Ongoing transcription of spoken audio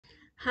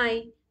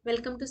Hi,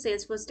 welcome to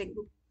Salesforce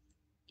Textbook.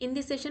 In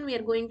this session, we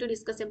are going to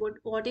discuss about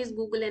what is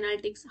Google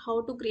Analytics,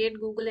 how to create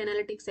Google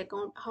Analytics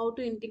account, how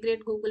to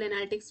integrate Google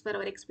Analytics for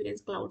our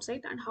Experience Cloud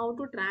site, and how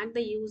to track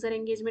the user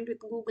engagement with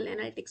Google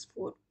Analytics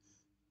 4.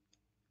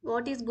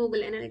 What is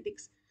Google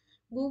Analytics?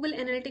 Google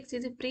Analytics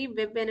is a free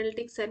web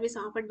analytics service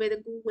offered by the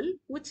Google,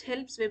 which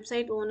helps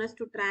website owners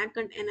to track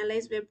and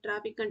analyze web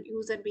traffic and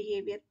user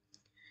behavior.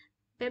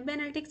 Web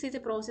analytics is a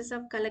process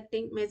of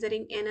collecting,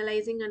 measuring,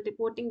 analyzing, and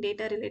reporting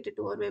data related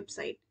to our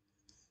website.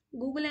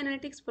 Google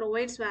Analytics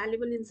provides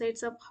valuable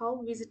insights of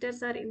how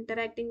visitors are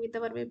interacting with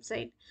our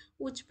website,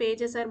 which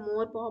pages are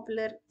more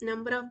popular,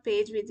 number of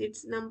page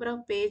visits, number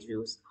of page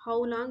views,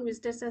 how long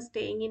visitors are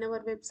staying in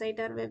our website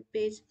or web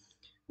page,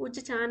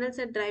 which channels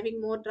are driving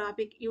more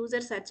traffic,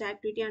 user search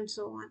activity, and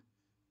so on.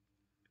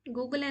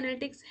 Google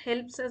Analytics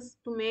helps us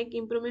to make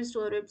improvements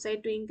to our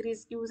website to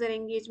increase user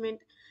engagement,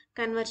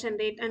 conversion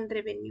rate, and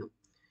revenue.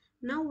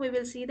 Now we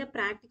will see the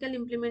practical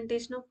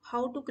implementation of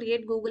how to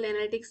create Google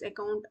Analytics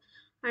account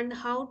and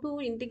how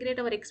to integrate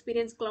our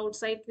Experience Cloud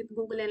site with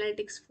Google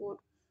Analytics 4.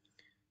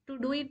 To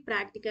do it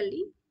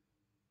practically,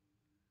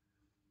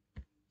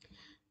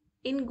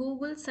 in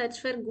Google, search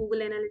for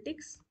Google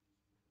Analytics.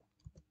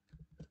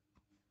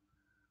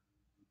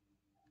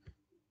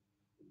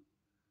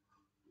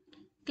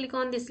 Click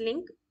on this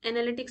link,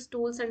 Analytics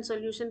Tools and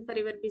Solution for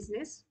your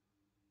business.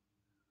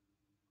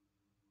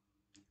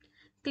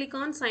 Click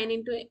on Sign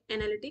into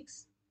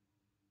Analytics.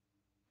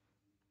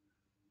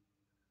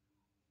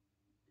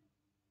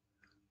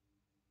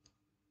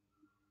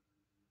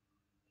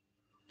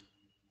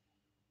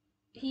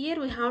 Here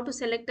we have to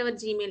select our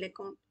Gmail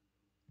account.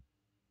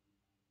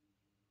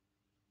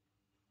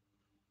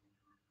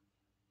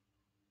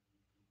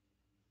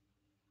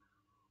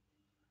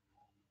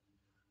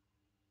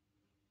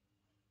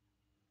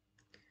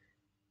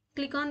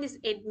 Click on this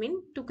admin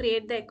to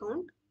create the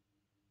account.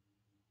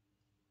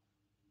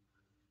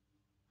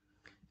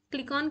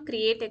 Click on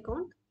create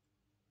account.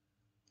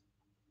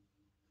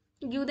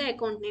 Give the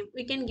account name.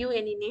 We can give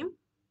any name.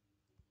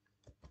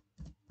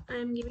 I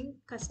am giving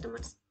customer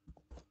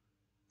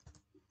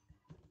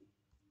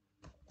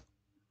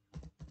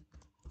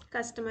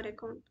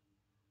account.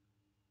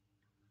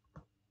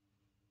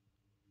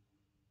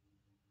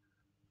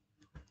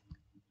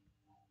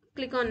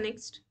 Click on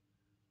next.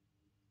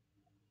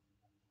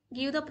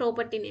 Give the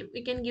property name.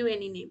 We can give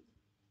any name.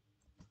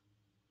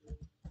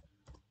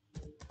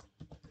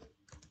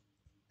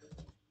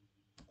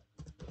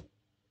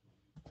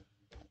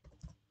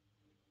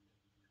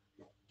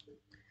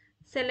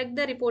 Select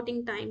the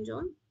reporting time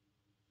zone.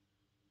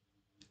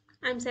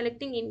 I am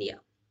selecting India.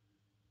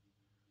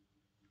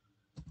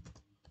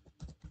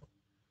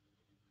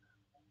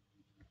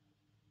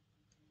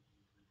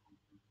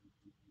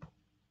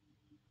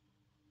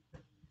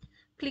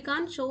 Click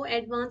on show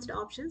advanced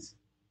options.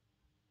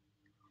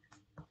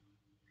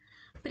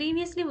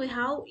 Previously we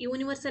have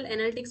universal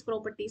analytics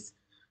properties.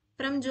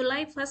 From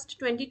July 1st,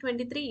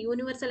 2023,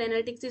 universal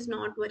analytics is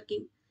not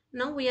working.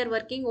 Now we are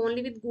working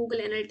only with Google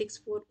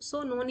Analytics 4.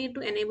 So no need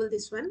to enable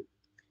this one.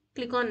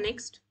 Click on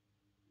next.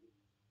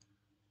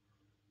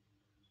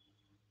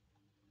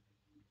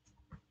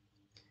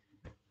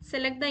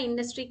 Select the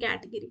industry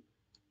category.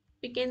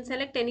 We can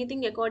select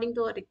anything according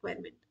to our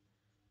requirement.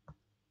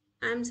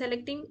 I am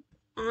selecting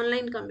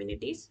online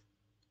communities.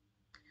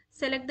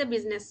 Select the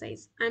business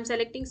size. I am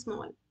selecting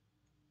small.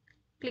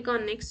 Click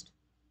on next.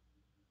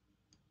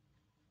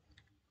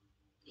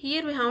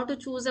 Here we have to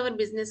choose our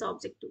business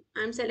objective.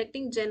 I am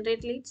selecting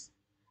generate leads,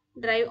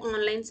 drive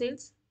online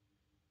sales,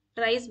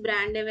 raise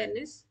brand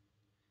awareness,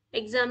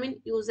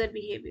 examine user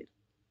behavior.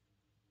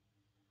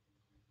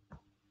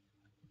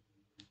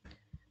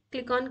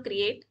 Click on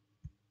create.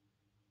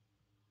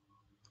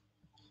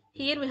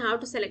 Here we have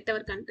to select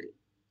our country,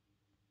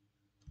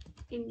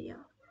 India.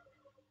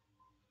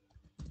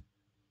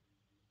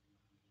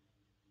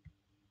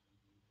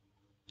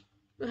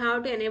 We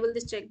have to enable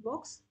this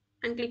checkbox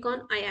and click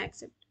on I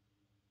accept.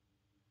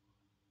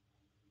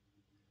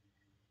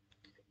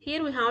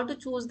 Here we have to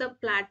choose the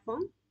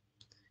platform,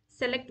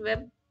 select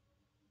web.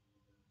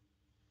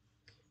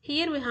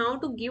 Here we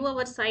have to give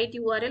our site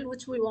URL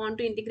which we want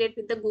to integrate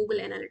with the Google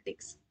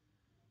Analytics.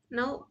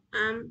 Now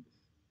I am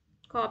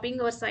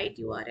copying our site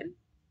URL.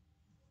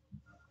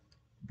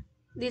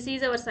 This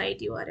is our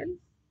site URL.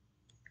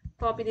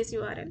 Copy this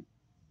URL.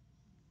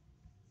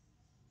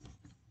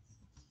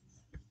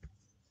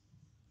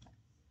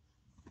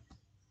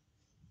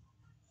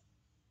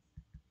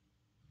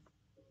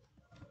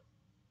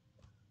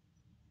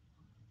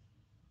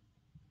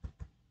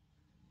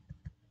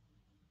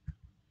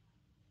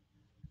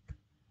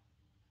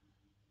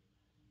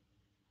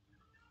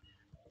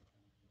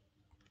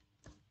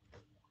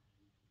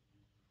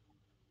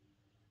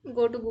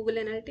 Go to Google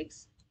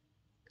Analytics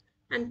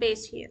and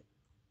paste here.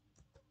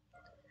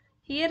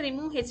 Here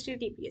remove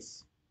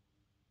HTTPS.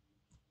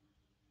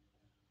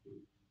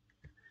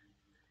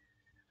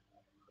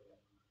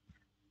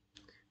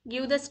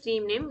 Give the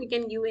stream name. We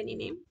can give any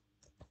name.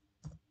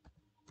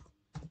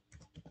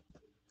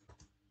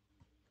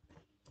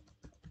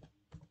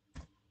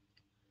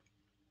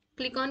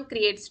 Click on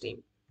create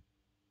stream.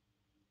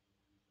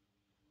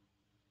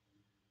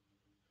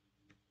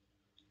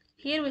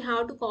 Here we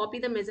have to copy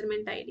the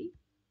measurement ID.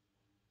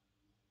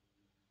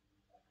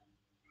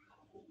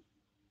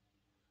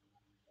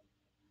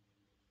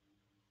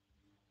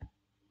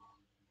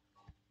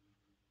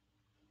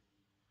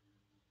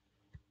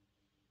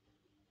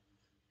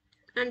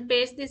 And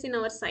paste this in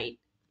our site,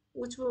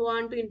 which we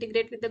want to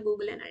integrate with the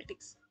Google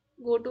Analytics.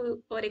 Go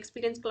to our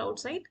Experience Cloud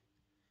site,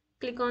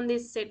 click on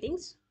these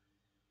settings.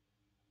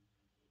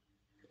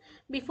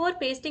 Before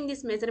pasting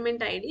this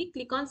measurement ID,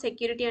 click on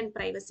Security and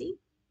Privacy.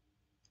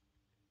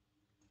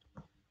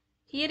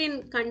 Here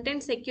in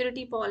Content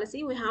Security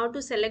Policy, we have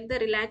to select the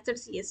relaxed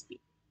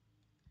CSP.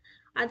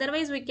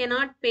 Otherwise, we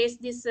cannot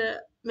paste this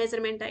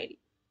measurement ID.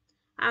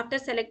 After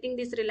selecting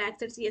this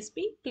relaxed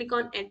CSP, click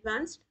on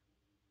Advanced.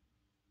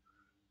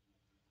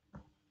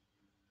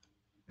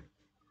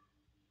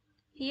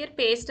 Here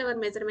paste our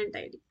measurement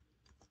ID.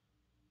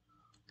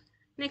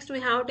 Next, we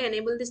have to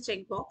enable this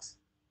checkbox.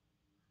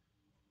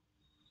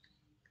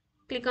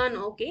 Click on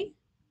OK.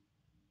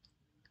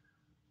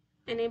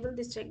 Enable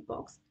this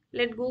checkbox.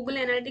 Let Google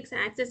Analytics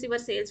access your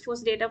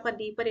Salesforce data for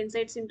deeper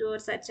insights into your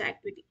search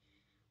activity.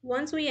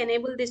 Once we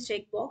enable this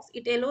checkbox,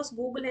 it allows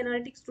Google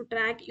Analytics to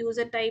track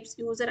user types,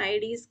 user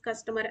IDs,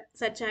 customer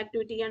search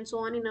activity, and so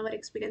on in our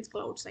Experience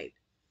Cloud site.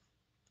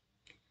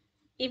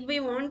 If we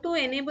want to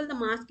enable the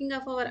masking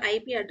of our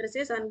IP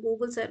addresses on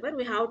Google server,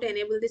 we have to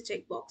enable this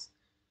checkbox.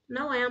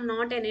 Now I am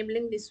not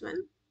enabling this one.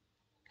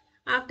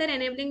 After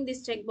enabling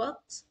this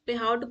checkbox, we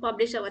have to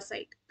publish our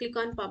site. Click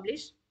on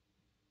Publish.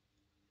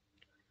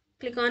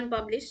 Click on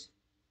Publish.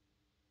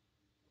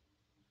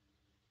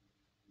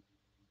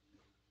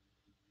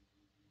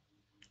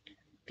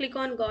 Click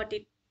on Got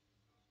it.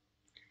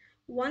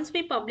 Once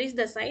we publish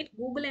the site,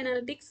 Google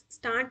Analytics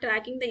start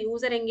tracking the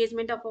user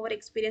engagement of our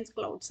Experience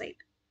Cloud site.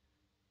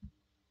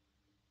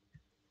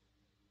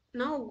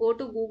 Now go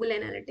to Google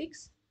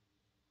Analytics.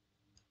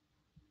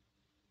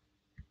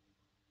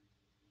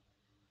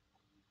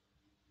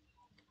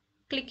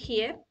 Click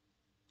here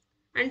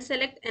and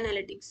select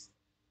Analytics.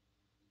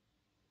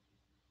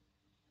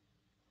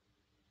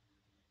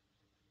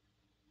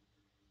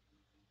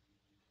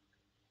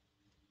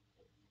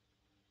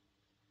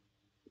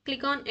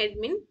 Click on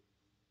Admin.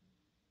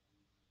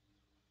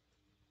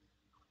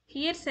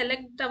 Here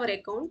select our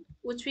account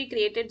which we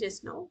created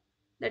just now,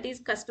 that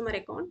is customer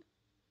account.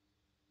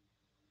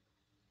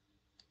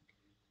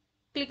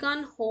 Click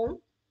on Home.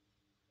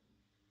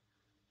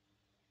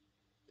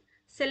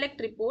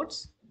 Select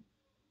Reports.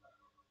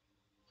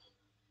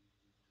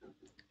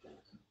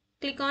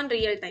 Click on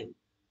Real Time.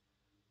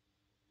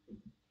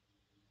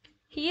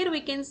 Here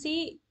we can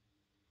see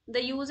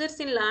the users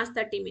in last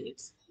 30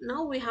 minutes.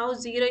 Now we have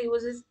 0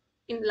 users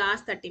in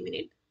last 30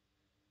 minutes.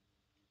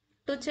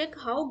 To check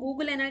how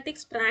Google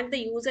Analytics track the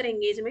user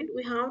engagement,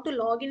 we have to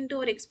log into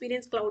our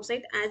Experience Cloud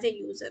site as a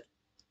user.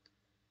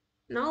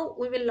 Now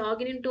we will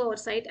log in into our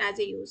site as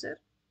a user.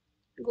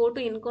 Go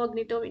to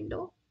incognito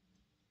window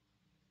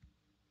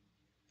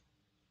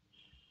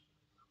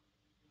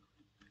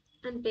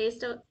and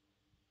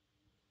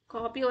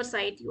copy our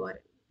site URL.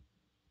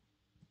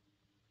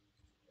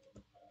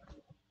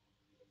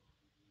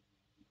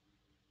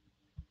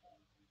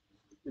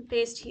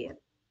 Paste here.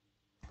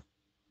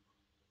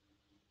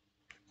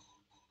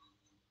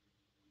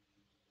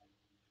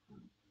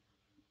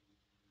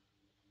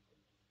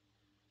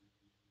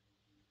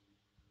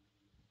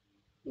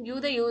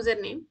 Give the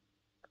username.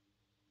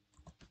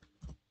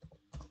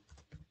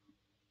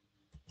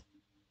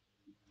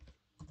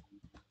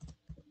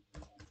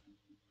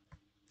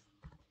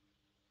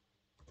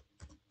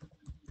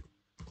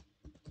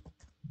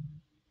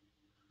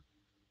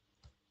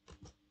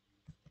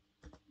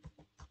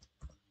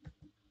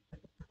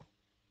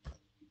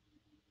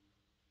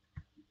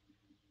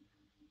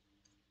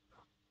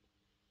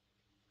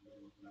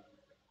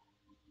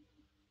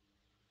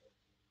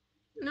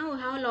 Now we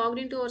have logged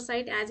into our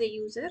site as a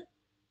user.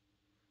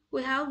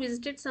 We have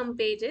visited some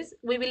pages.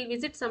 We will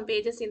visit some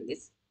pages in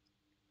this.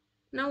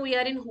 Now we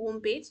are in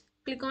home page.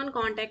 Click on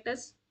Contact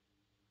Us.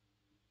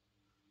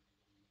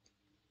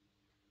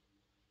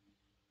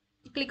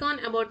 Click on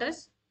About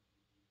Us.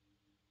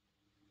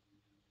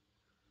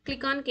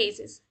 Click on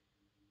Cases.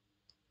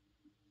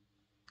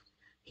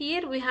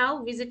 Here we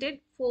have visited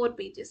 4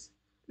 pages.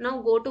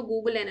 Now go to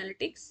Google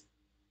Analytics.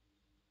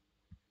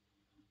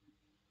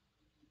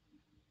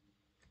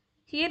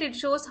 Here it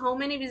shows how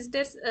many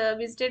visitors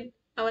visited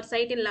our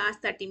site in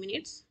last 30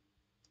 minutes.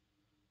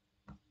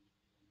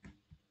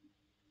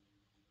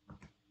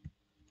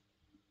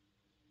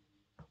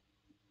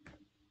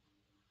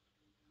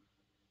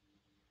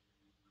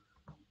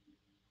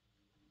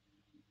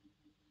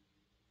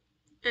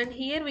 And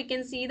here we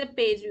can see the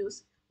page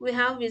views. We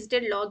have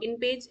visited login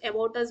page,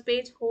 about us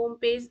page, home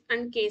page,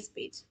 and case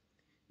page.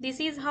 This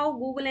is how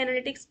Google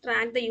Analytics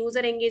track the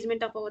user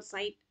engagement of our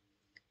site.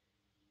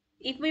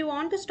 If we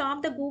want to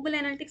stop the Google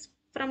Analytics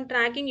from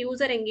tracking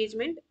user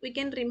engagement, we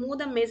can remove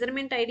the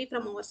measurement ID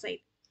from our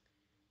site.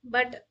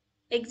 But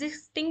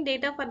existing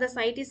data for the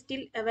site is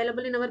still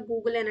available in our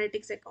Google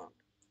Analytics account.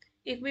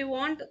 If we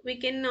want, we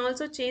can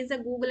also change the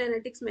Google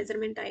Analytics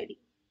measurement ID.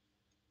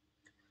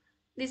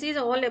 This is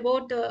all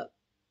about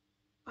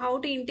how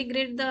to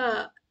integrate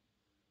the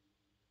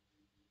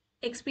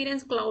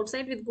Experience Cloud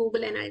site with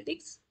Google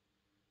Analytics.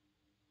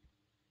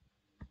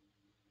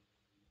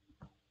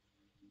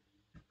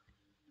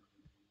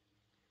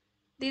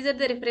 These are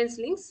the reference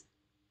links.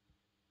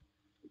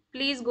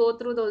 Please go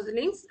through those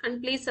links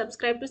and please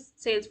subscribe to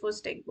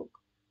Salesforce Textbook.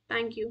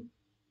 Thank you.